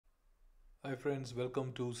Hi friends,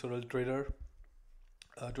 welcome to Surreal Trader.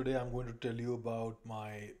 Today I'm going to tell you about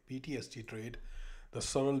my BTST trade. The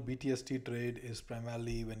Surreal BTST trade is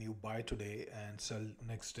primarily when you buy today and sell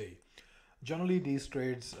next day. Generally, these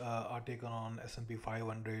trades are taken on S&P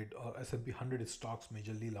 500 or S&P 100 stocks,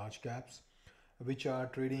 majorly large caps, which are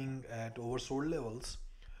trading at oversold levels.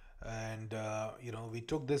 And we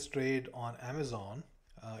took this trade on Amazon.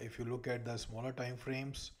 If you look at the smaller time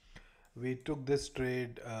frames, we took this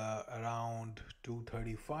trade around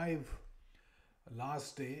 235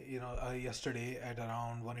 last day, yesterday at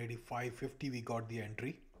around 185.50 we got the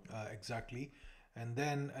entry exactly. And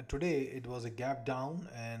then today it was a gap down,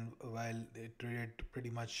 and while it traded pretty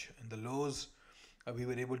much in the lows, we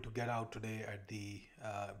were able to get out today at the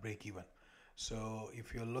break even. So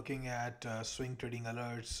if you're looking at swing trading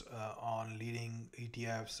alerts on leading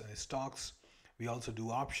ETFs and stocks, we also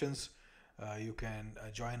do options. You can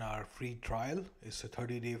join our free trial. It's a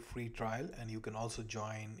 30-day free trial, and you can also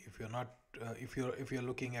join if you're not if you're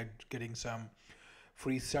looking at getting some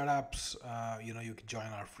free setups. You can join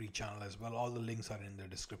our free channel as well. All the links are in the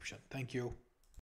description. Thank you.